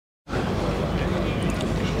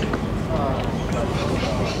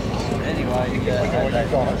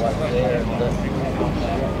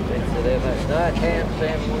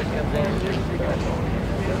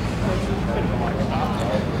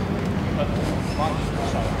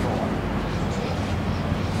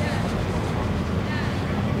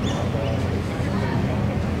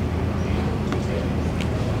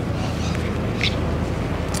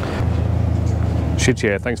Shit,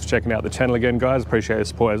 yeah, thanks for checking out the channel again, guys. Appreciate the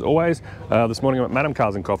support as always. This morning I'm at Mannum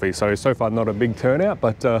Cars and Coffee, so far not a big turnout,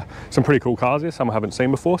 but some pretty cool cars here, some I haven't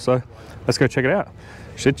seen before, so let's go check it out.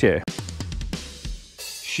 Shit, yeah.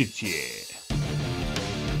 Shit, yeah.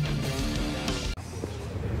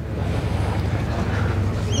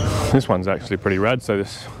 This one's actually pretty rad, so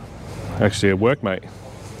this, actually a workmate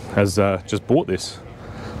has just bought this.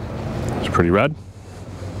 It's pretty rad.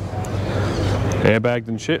 Airbagged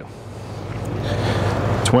and shit.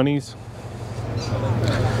 20s,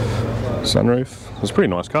 sunroof. It's a pretty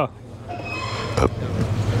nice car.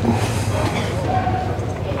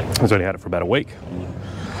 I've only had it for about a week.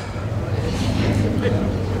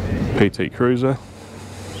 PT Cruiser.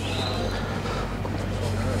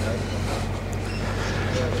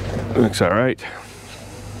 Looks alright.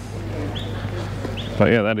 But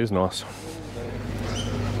yeah, that is nice.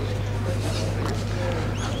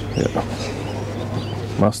 Yeah.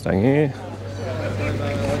 Mustang here.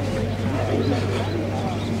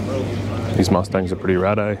 These Mustangs are pretty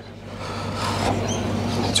rad, eh?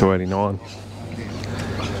 289.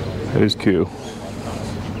 It is cool.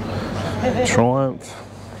 Triumph.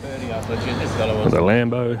 With a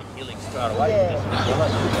Lambo.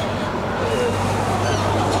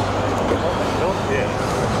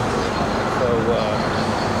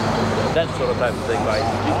 That sort of type of thing, mate.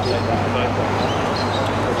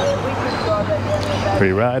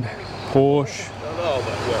 Pretty rad. Porsche.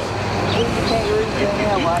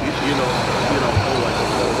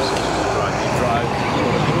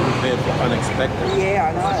 Unexpected. Yeah, I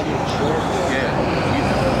know.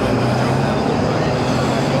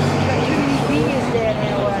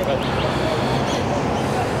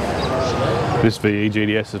 This VE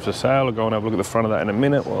GDS is for sale. I'll go and have a look at the front of that in a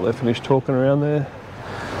minute while they're finished talking around there.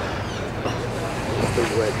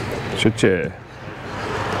 Shit, yeah.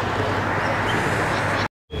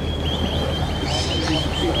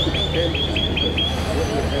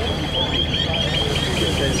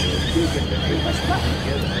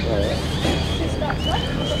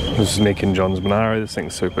 This is Nick and John's Monaro. This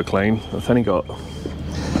thing's super clean. It's only got, look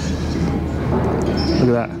at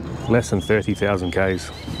that, less than 30,000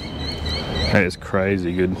 Ks. That is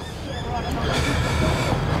crazy good.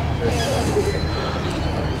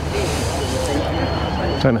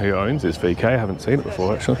 Don't know who owns this VK. I haven't seen it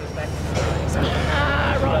before actually. We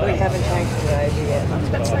haven't changed the gauge yet.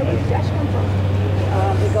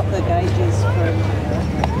 We got the gauges from,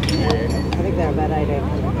 I think they're about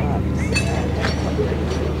 1,800 bucks.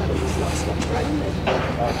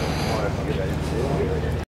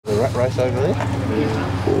 The rat race over there?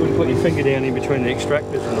 You put your finger down in between the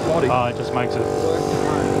extractors and the body. Oh, it just makes it.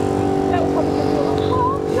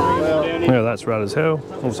 Yeah, that's rad as hell.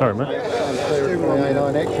 Oh, sorry, mate.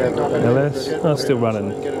 LS. Oh, still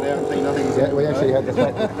running. We actually had the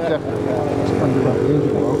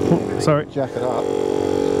Sorry. jack it up.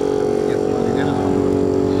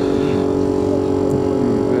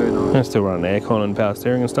 I'm still running aircon and power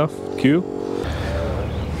steering and stuff. Cool.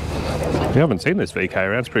 You haven't seen this VK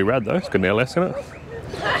around. It's pretty rad though. It's got an LS in it.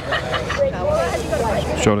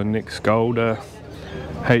 John and Nick's gold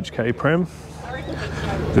HK Prem.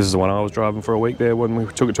 This is the one I was driving for a week there when we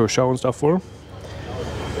took it to a show and stuff for them.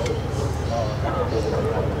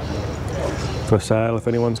 For sale if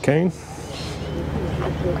anyone's keen.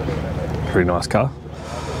 Pretty nice car.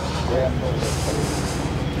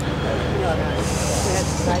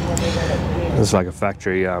 This is like a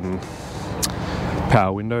factory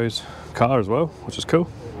power windows car as well, which is cool.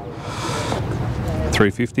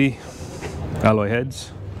 350, alloy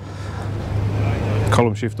heads,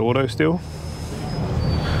 column shift auto still.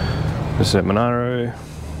 This is at Monaro.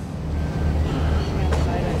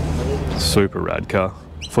 Super rad car,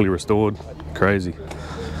 fully restored, crazy.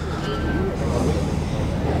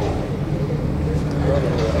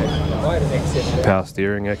 Power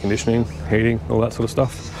steering, air conditioning, heating, all that sort of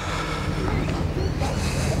stuff.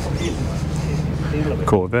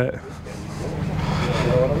 Corvette.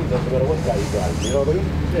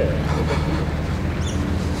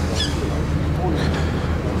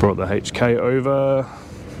 Brought the HK over.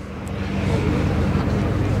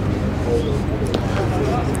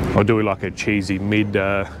 I'll do like a cheesy mid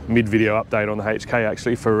video update on the HK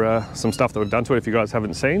actually for some stuff that we've done to it if you guys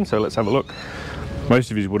haven't seen, so let's have a look.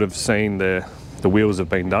 Most of you would have seen the wheels have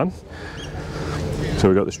been done. So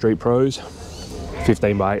we've got the Street Pros,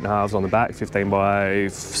 15 by 8.5s on the back, 15 by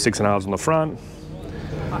 6.5s on the front.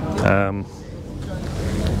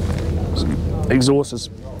 Exhaust has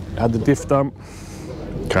had the diff dump.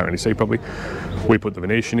 Can't really see probably. We put the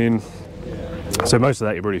Venetian in. So most of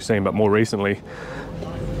that you've already seen, but more recently,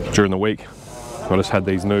 during the week, I just had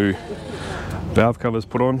these new valve covers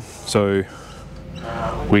put on. So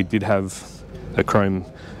we did have the chrome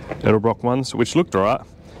Edelbrock ones, which looked alright,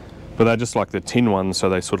 but they're just like the tin ones, so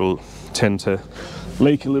they sort of tend to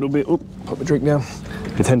leak a little bit. Oop, put my drink down.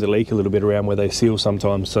 They tend to leak a little bit around where they seal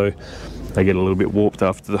sometimes, so they get a little bit warped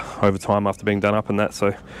over time after being done up and that.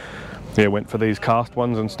 So yeah, went for these cast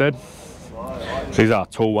ones instead. So these are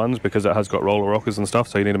tall ones because it has got roller rockers and stuff,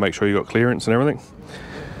 so you need to make sure you got clearance and everything.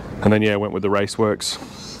 And then yeah, went with the Raceworks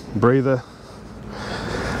breather.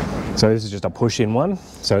 So this is just a push-in one,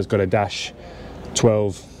 so it's got a dash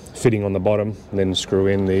 12 fitting on the bottom, and then screw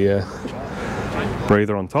in the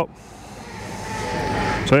breather on top.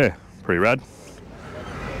 So yeah, pretty rad.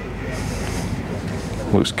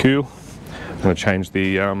 Looks cool. I'm going to change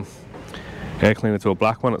the air cleaner to a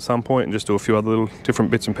black one at some point and just do a few other little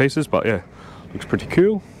different bits and pieces, but yeah, looks pretty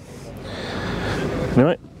cool.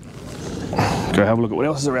 Anyway, go have a look at what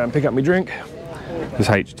else is around, pick up my drink. This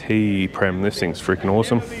HT Prem, this thing's freaking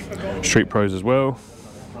awesome. Street Pros as well.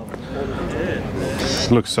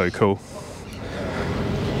 Looks so cool.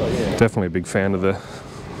 Definitely a big fan of the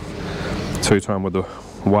two-tone with the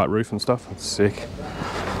white roof and stuff. It's sick.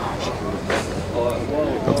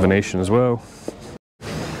 Got the Venetian as well.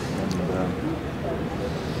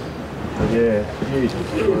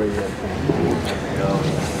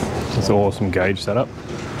 It's an awesome gauge setup.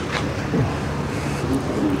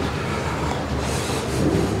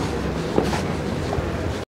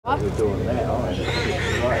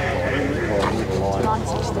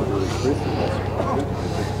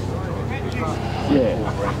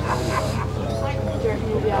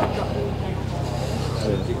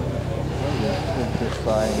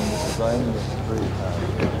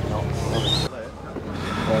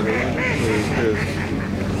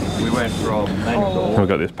 We went from Mannum. We've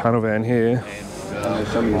got this panel van here.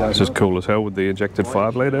 It's just cool as hell with the ejected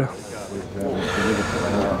 5 litre.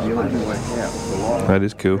 That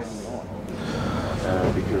is cool.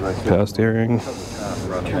 Power steering.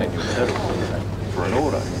 For an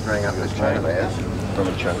order, rang up this chain of ours from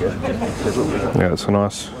a chunker. Yeah, it's a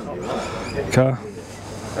nice car.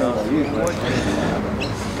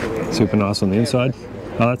 Super nice on the inside.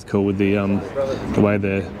 Oh, that's cool with the way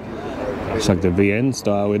it's like the VN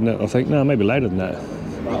style, isn't it? I think, no, maybe later than that.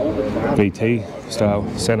 VT style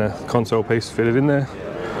center console piece fitted in there.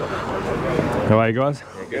 How are you guys?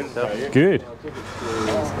 Yeah, good. Good.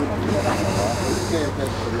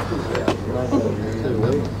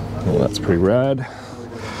 Well, that's pretty rad.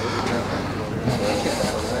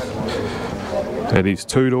 Eddie's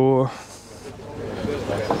 2-door.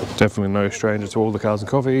 Definitely no stranger to all the cars and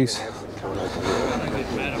coffees.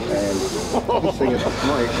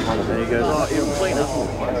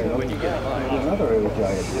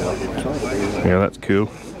 Yeah, that's cool.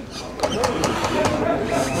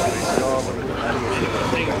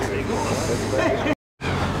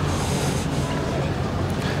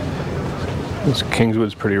 This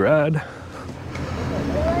Kingswood's pretty rad.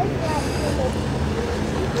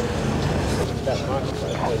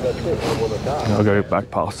 I'll go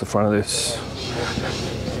back past the front of this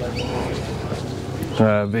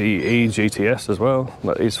VE GTS as well.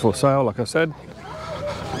 That is for sale, like I said.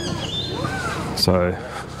 So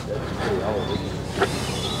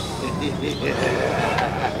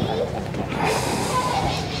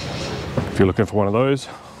if you're looking for one of those,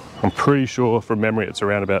 I'm pretty sure from memory it's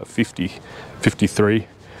around about 53k,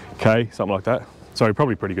 something like that. So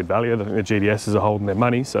probably pretty good value. I think the GDSs are holding their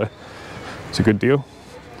money, so it's a good deal.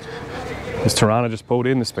 This Tirana just pulled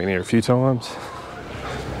in. This has been here a few times.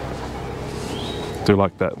 Do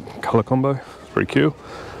like that colour combo. It's pretty cool.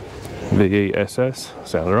 VESS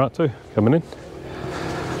sounds alright too. Coming in.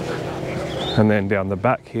 And then down the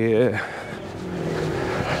back here,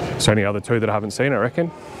 it's only other two that I haven't seen, I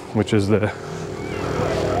reckon, which is the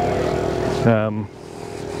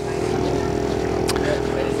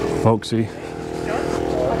Volksy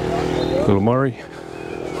Little Murray.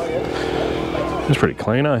 It's pretty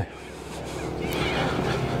clean, eh?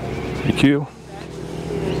 Pretty cool.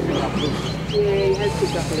 Yeah, he has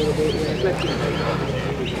picked up a little bit.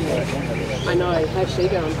 Yeah. I know. How's she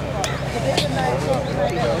going?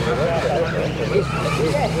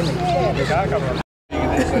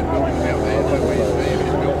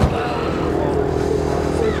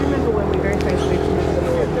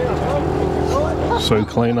 So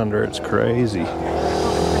clean under, it's crazy.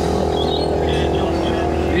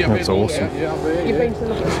 That's awesome. You've been to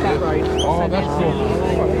look at the Scat Road. Oh, that's cool.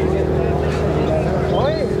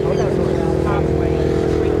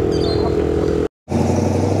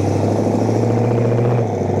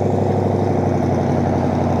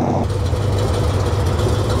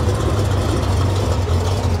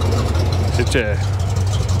 Sit there.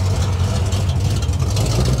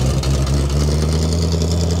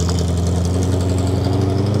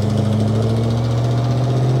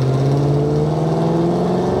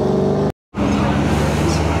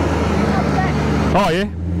 Oh yeah.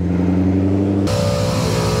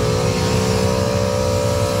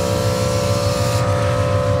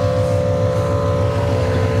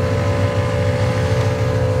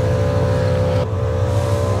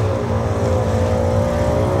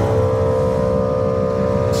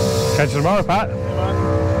 Catch you tomorrow, Pat.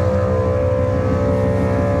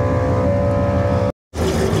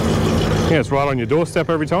 Yeah, it's right on your doorstep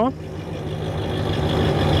every time.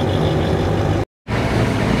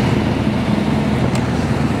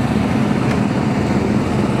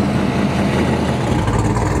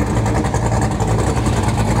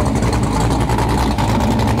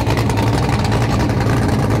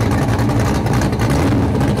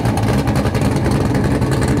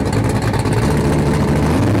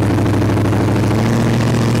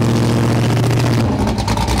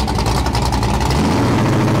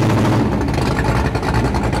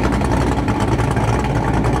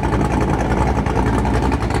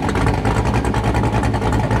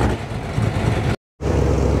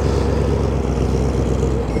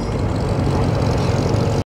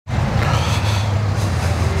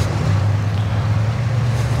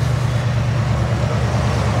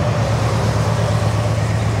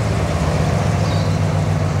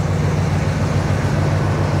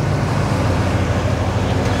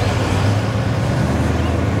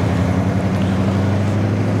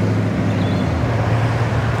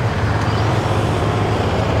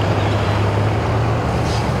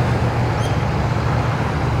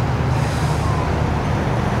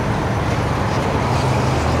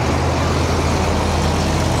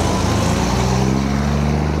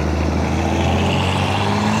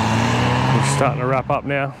 Starting to wrap up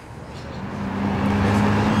now.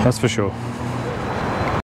 That's for sure.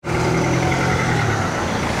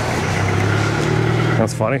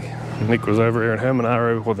 That's funny. Nick was over here in her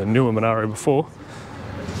Monaro, or the newer Monaro before.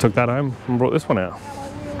 Took that home and brought this one out.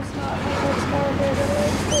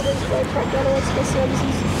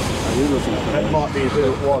 That might be a bit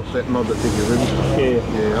of what that mod that did your rims.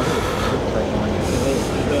 Yeah, I think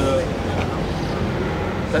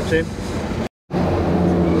That's it.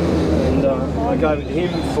 And I gave it to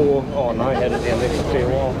him for, oh no, I had it down there for a fair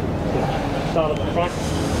while. Start at the front,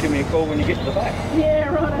 give me a call when you get to the back. Yeah,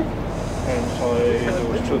 right. And so there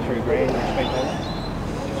was 2 or 3 grand we spent on it.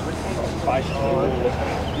 Basically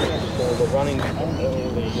all the running, all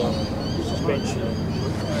the suspension,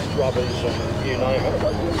 rubbers, you name it.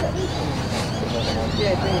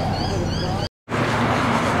 Yeah,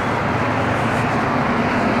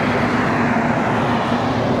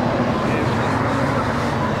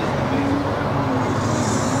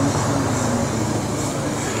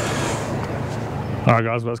 Alright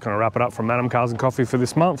guys, well, that's going to wrap it up from Mannum Cars and Coffee for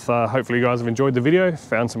this month. Hopefully you guys have enjoyed the video,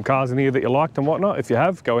 found some cars in here that you liked and whatnot. If you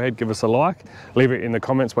have, go ahead, give us a like, leave it in the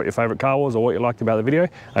comments what your favourite car was or what you liked about the video.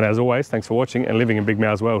 And as always, thanks for watching and living in Big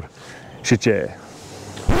Mau's world. Shit yeah.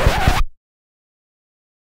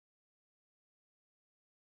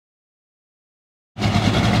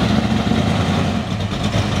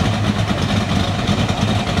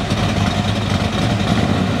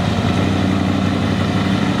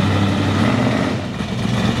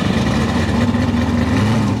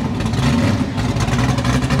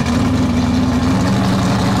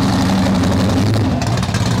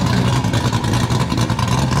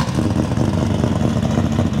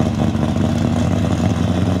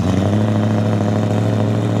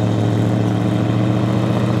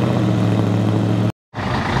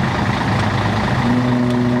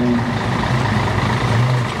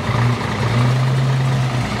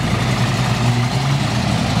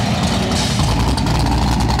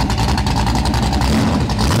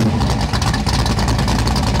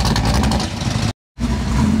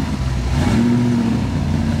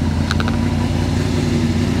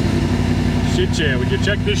 Yeah, would you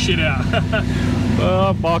check this shit out?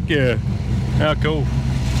 Oh, fuck yeah. How cool.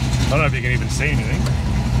 I don't know if you can even see anything.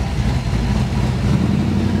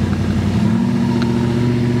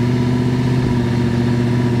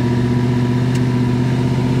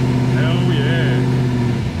 Hell yeah.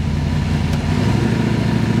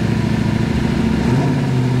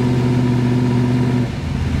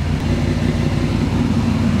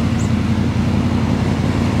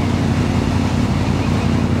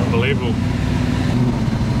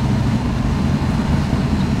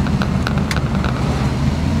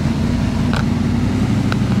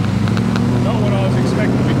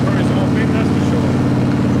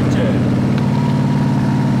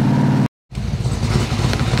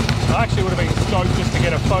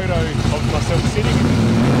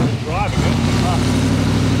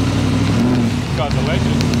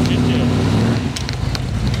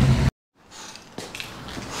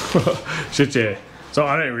 Shit, yeah. So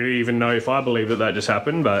I don't really even know if I believe that that just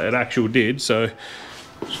happened, but it actually did. So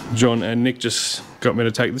John and Nick just got me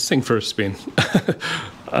to take this thing for a spin.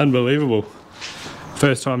 Unbelievable.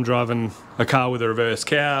 First time driving a car with a reverse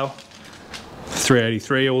cow,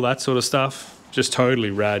 383, all that sort of stuff. Just totally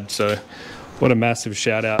rad. So what a massive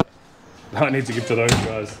shout out I need to give to those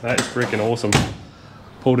guys. That is freaking awesome.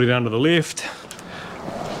 Pulled it under the lift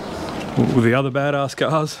with the other badass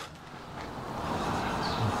cars.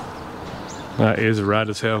 That is rad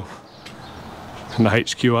as hell. And the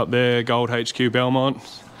HQ up there, Gold HQ Belmont.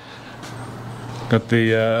 Got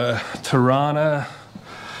the Tirana,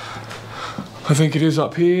 I think it is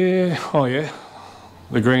up here. Oh yeah,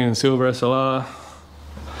 the green and silver SLR.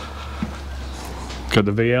 Got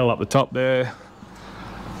the VL up the top there.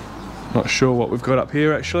 Not sure what we've got up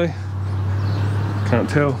here actually. Can't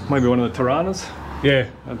tell, maybe one of the Tiranas. Yeah,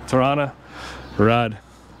 a Tirana, rad,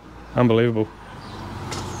 unbelievable.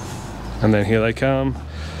 And then here they come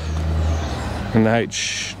in the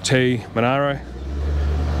HT Monaro.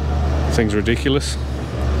 Thing's ridiculous.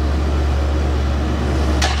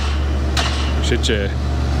 Shit, yeah.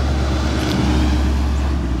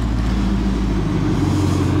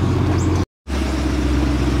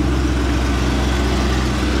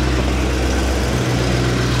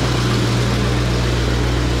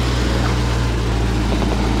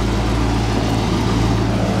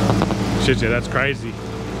 Shit, yeah, that's crazy.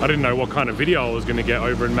 I didn't know what kind of video I was going to get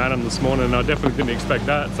over in Mannum this morning, and I definitely didn't expect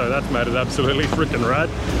that, so that's made it absolutely freaking rad.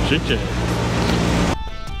 Shit, yeah.